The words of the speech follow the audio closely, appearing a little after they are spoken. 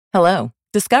Hello,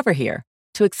 Discover here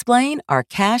to explain our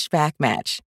cash back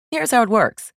match. Here's how it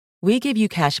works. We give you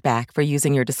cash back for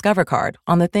using your Discover card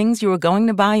on the things you were going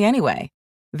to buy anyway.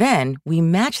 Then we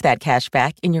match that cash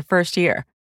back in your first year.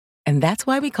 And that's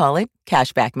why we call it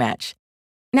Cashback Match.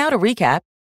 Now to recap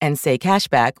and say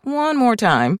cashback one more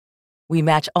time. We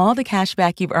match all the cash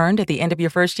back you've earned at the end of your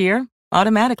first year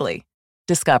automatically.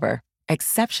 Discover.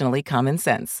 Exceptionally common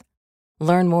sense.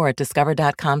 Learn more at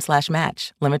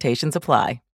discover.com/match. Limitations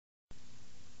apply.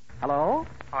 Hello?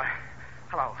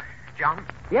 Hello. John?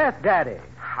 Yes, Daddy.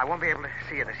 I won't be able to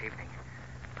see you this evening.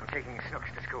 I'm taking Snooks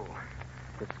to school.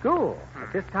 To school?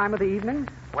 At this time of the evening?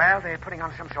 Well, they're putting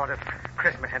on some sort of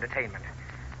Christmas entertainment.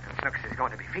 And Snooks is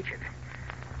going to be featured.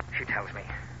 She tells me.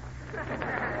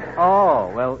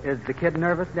 Oh, well, is the kid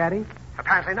nervous, Daddy?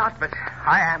 Apparently not, but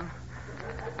I am.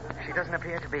 She doesn't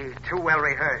appear to be too well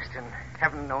rehearsed, and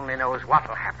heaven only knows what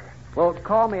will happen. Well,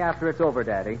 call me after it's over,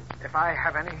 Daddy. If I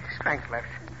have any strength left.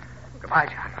 Goodbye,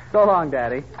 John. So long,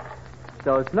 Daddy.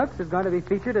 So Snooks is going to be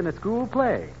featured in a school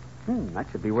play. That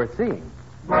should be worth seeing.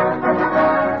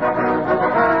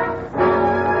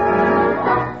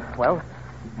 Well,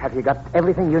 have you got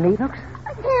everything you need, Snooks?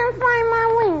 I can't find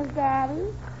my wings,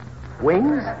 Daddy.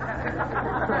 Wings?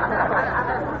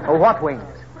 Oh, what wings?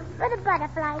 For the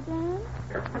butterfly game.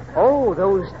 Oh,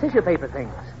 those tissue paper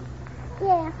things.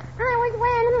 Yeah, I was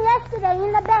wearing them yesterday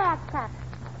in the bathtub.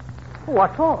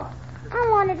 What for? I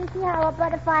wanted to see how a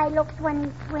butterfly looks when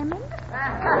he's swimming.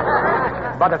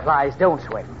 Butterflies don't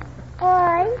swim.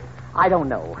 Why? I don't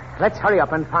know. Let's hurry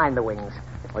up and find the wings,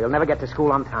 or you'll never get to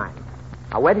school on time.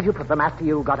 Now, where did you put them after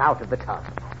you got out of the tub?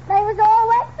 They was all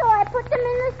wet, so I put them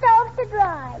in the stove to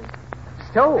dry.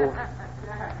 Stove?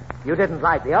 You didn't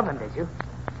light the oven, did you?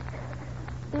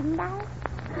 Didn't I?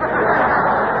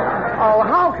 Oh,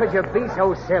 how could you be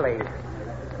so silly?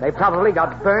 They probably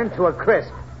got burned to a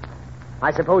crisp.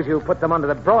 I suppose you put them under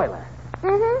the broiler.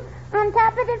 Mm-hmm. On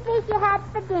top of the fish you had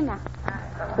for dinner.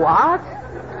 What?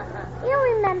 You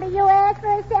remember you asked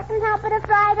for a second help of the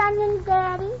fried onions,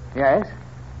 Daddy? Yes?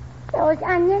 Those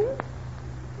onions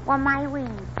were my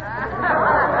wings.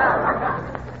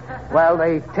 Well,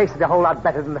 they tasted a whole lot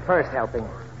better than the first helping.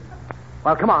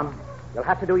 Well, come on. You'll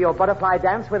have to do your butterfly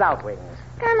dance without wings.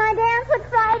 Can I dance with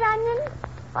fried onions?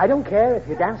 I don't care if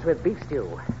you dance with beef stew.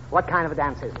 What kind of a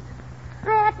dance is it?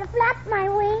 I have to flap my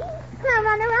wings and I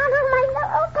run around on my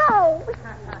little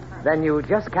toes. Then you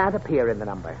just can't appear in the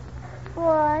number.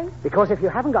 Why? Because if you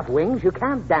haven't got wings, you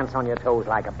can't dance on your toes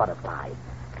like a butterfly.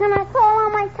 Can I crawl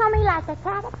on my tummy like a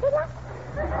caterpillar?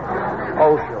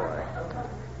 Oh, sure.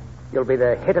 You'll be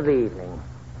the hit of the evening.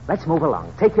 Let's move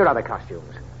along. Take your other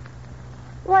costumes.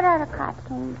 What other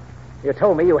costumes? You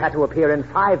told me you had to appear in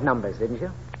 5 numbers, didn't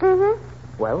you? Mm-hmm.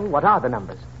 Well, what are the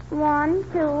numbers? 1,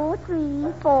 2,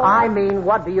 3, 4. I mean,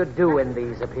 what do you do in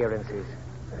these appearances?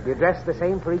 Do you dress the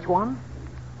same for each one?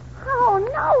 Oh,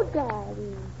 no,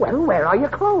 Daddy. Well, where are your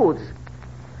clothes?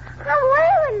 I'm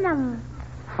wearing them.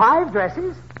 5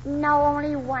 dresses? No,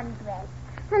 only 1 dress.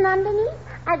 And underneath,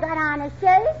 I got on a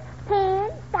shirt,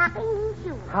 pants, stockings, and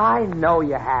shoes. I know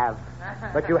you have.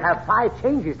 But you have 5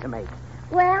 changes to make.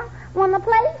 Well, when the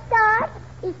play starts,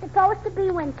 it's supposed to be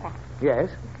winter. Yes?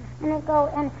 And it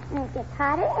gets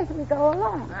hotter as we go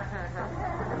along.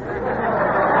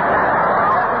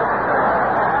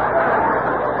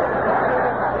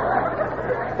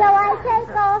 So I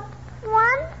take off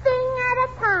one thing at a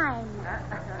time.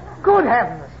 Good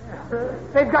heavens.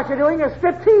 They've got you doing a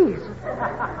striptease.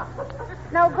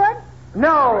 No good?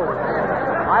 No.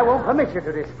 I won't permit you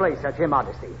to display such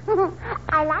immodesty.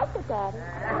 I like it, Daddy.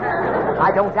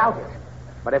 I don't doubt it.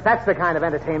 But if that's the kind of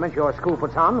entertainment your school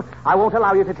puts on, I won't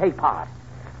allow you to take part.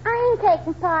 I ain't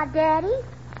taking part, Daddy.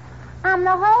 I'm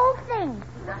the whole thing.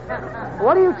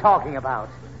 What are you talking about?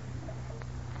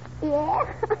 Yeah.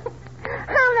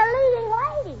 I'm the leading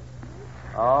lady.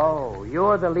 Oh,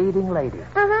 you're the leading lady.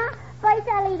 Uh-huh. First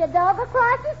I lead a dog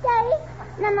across the stage,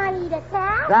 then I lead a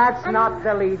cat. That's not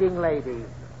the leading lady.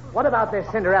 What about this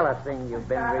Cinderella thing you've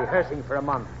been rehearsing for a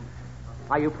month?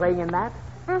 Are you playing in that?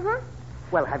 Uh-huh.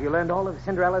 Well, have you learned all of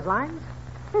Cinderella's lines?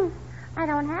 I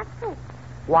don't have to.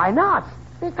 Why not?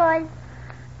 Because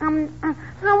I'm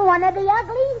one of the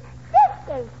ugly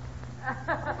sisters.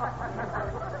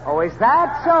 Oh, is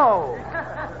that so?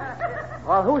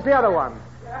 Well, who's the other one?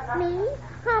 Me?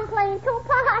 I'm playing 2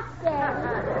 parts, Daddy.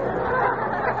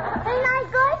 Ain't I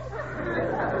good?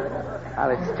 Well,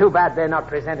 it's too bad they're not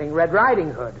presenting Red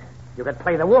Riding Hood. You could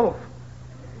play the wolf.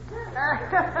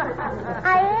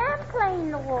 I am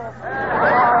playing the wolf.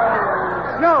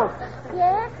 Snooks!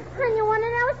 Yeah? And you want to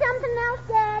know something else,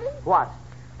 Daddy? What?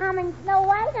 I'm in Snow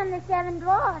White and the 7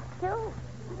 Dwarfs, too.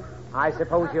 I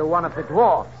suppose you're one of the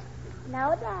dwarfs.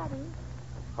 No, Daddy.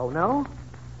 Oh, no?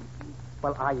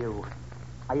 Well, are you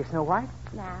Snow White?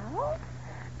 No.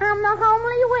 I'm the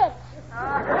homely witch.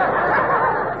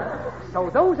 So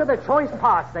those are the choice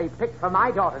parts they picked for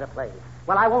my daughter to play.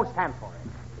 Well, I won't stand for it.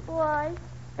 Why?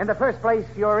 In the first place,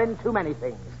 you're in too many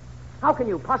things. How can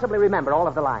you possibly remember all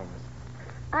of the lines?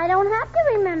 I don't have to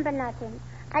remember nothing.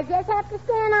 I just have to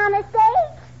stand on a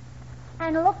stage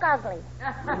and look ugly.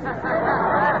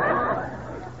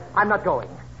 I'm not going.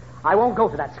 I won't go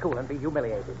to that school and be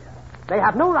humiliated. They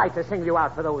have no right to single you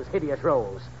out for those hideous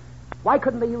roles. Why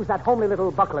couldn't they use that homely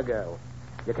little buckler girl?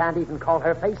 You can't even call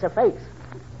her face a face.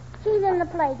 She's in the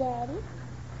play, Daddy.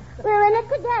 We're in it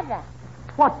together.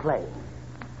 What play?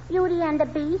 Beauty and the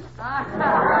Beast.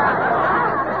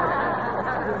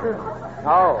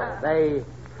 Oh, they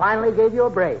finally gave you a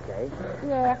break, eh?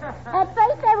 Yeah. At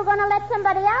first they were going to let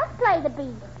somebody else play the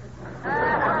Beast.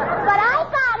 But I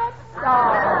got it.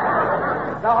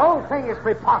 Oh, the whole thing is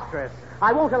preposterous.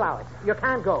 I won't allow it. You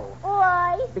can't go.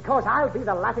 Why? Because I'll be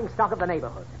the laughing stock of the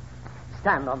neighborhood.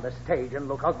 Stand on the stage and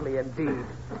look ugly indeed.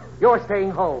 You're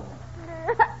staying home.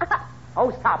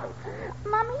 Oh, stop it.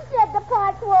 Mommy said the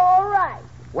parts were all right.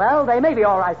 Well, they may be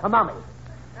all right for Mommy.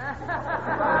 But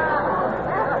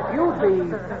you'd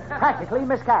be practically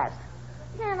miscast.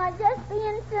 Can I just be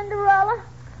in Cinderella?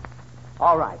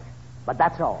 All right. But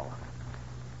that's all.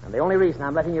 And the only reason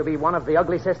I'm letting you be one of the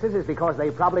ugly sisters is because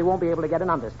they probably won't be able to get an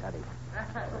understudy.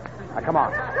 Now, come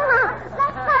on. Come on.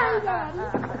 Let's hurry, Daddy.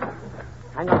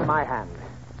 Hang on to my hand.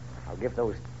 I'll give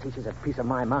those teachers a piece of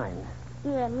my mind.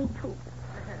 Yeah, me too.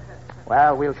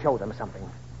 Well, we'll show them something.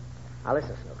 Now,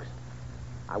 listen, Snooks.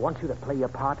 I want you to play your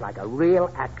part like a real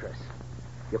actress.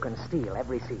 You can steal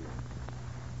every scene.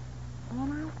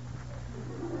 Can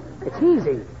It's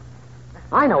easy.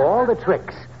 I know all the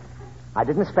tricks. I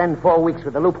didn't spend 4 weeks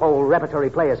with the loophole repertory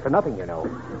players for nothing, you know.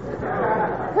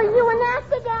 I? Were you an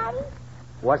actor, Daddy?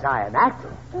 Was I an actor?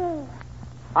 Yeah.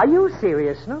 Are you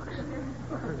serious, Snooks?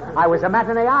 I was a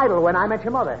matinee idol when I met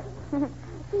your mother.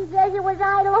 She says you was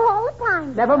idle all the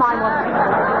time. Never mind what...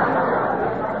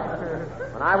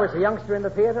 When I was a youngster in the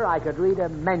theater, I could read a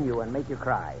menu and make you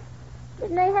cry.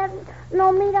 Didn't they have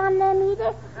no meat on them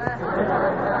either?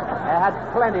 They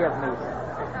had plenty of meat.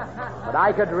 But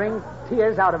I could wring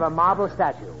tears out of a marble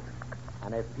statue.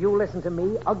 And if you listen to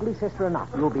me, ugly sister or not,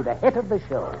 you'll be the hit of the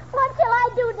show. What shall I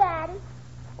do, Daddy?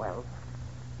 Well,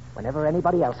 whenever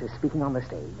anybody else is speaking on the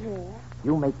stage,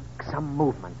 you make some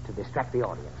movement to distract the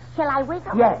audience. Shall I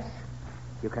wiggle? Yes.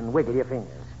 You can wiggle your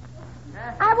fingers.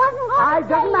 I wasn't going to It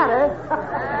doesn't matter.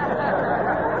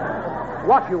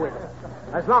 What you wiggle.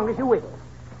 As long as you wiggle.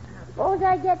 Suppose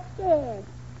I get scared.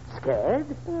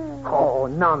 Scared? Oh,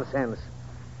 nonsense.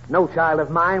 No child of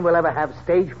mine will ever have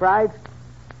stage fright.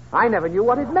 I never knew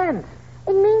what it meant.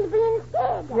 It means being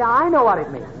scared. Yeah, I know what it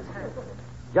means.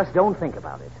 Just don't think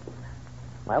about it.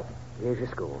 Well, here's your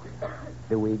school.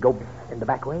 Do we go in the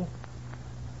back way?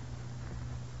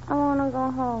 I want to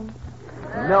go home.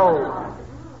 No.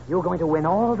 You're going to win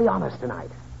all the honors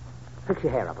tonight. Fix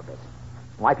your hair up a bit.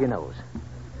 Wipe your nose.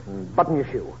 And button your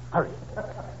shoe. Hurry.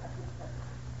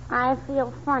 I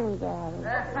feel funny, Daddy.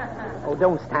 Oh,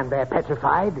 don't stand there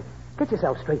petrified. Get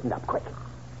yourself straightened up quick.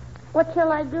 What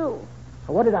shall I do?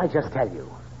 What did I just tell you?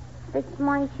 Fix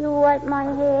my shoe, wipe my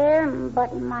hair, and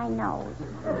button my nose.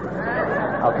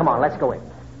 Oh, come on, let's go in.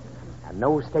 And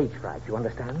no stage fright, you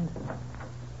understand?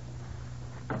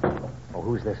 Oh,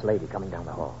 who's this lady coming down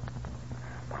the hall?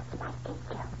 That's my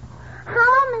teacher.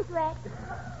 Hello, Miss Rex.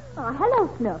 Oh, hello,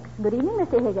 Snooks. Good evening,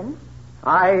 Mr. Higgins.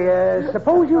 I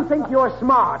suppose you think you're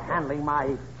smart handling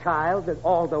my child and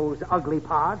all those ugly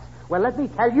parts. Well, let me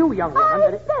tell you, young woman,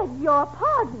 I that... beg your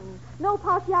pardon. No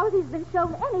partiality's been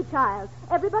shown any child.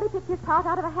 Everybody picked his part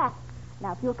out of a hat.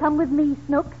 Now, if you'll come with me,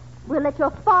 Snooks, we'll let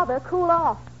your father cool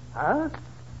off. Huh?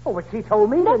 Oh, but she told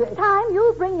me Next that... time,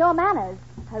 you'll bring your manners.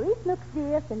 Hurry, Snooks,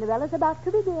 dear. Cinderella's about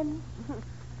to begin.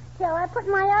 Shall I put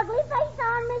my ugly face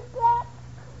on, Miss Rex?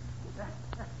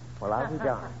 Well, I'll be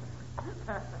darned.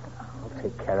 I'll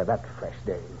take care of that fresh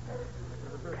day.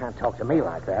 Can't talk to me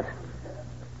like that.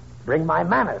 Bring my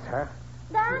manners, huh?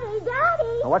 Daddy.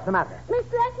 Now, what's the matter? Miss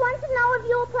Rex wants to know if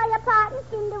you'll play a part in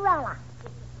Cinderella.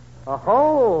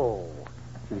 Oh,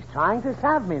 she's trying to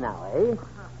stab me now, eh?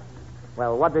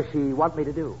 Well, what does she want me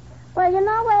to do? Well, you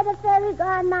know where the fairy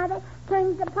godmother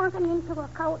turns the pumpkin into a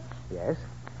coach? Yes?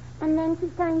 And then she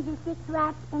turns the 6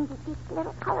 rats into 6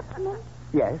 little coachmen?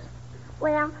 Yes?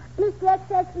 Well, Miss Rex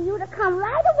says for you to come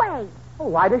right away. Oh,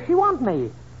 why does she want me?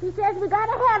 She says we got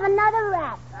to have another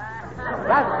rat.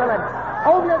 That's the limit.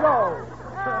 Home you go.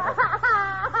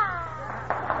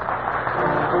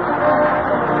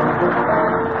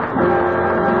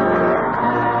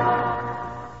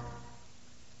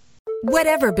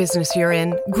 Whatever business you're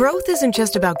in, growth isn't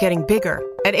just about getting bigger.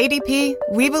 At ADP,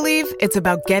 we believe it's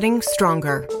about getting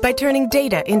stronger by turning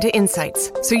data into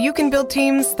insights so you can build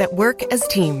teams that work as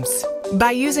teams. By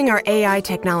using our AI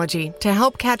technology to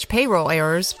help catch payroll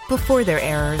errors before they're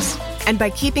errors. And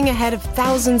by keeping ahead of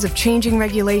thousands of changing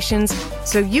regulations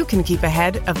so you can keep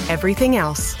ahead of everything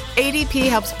else. ADP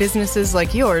helps businesses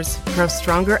like yours grow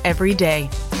stronger every day.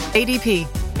 ADP,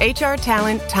 HR,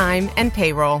 talent, time, and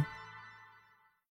payroll.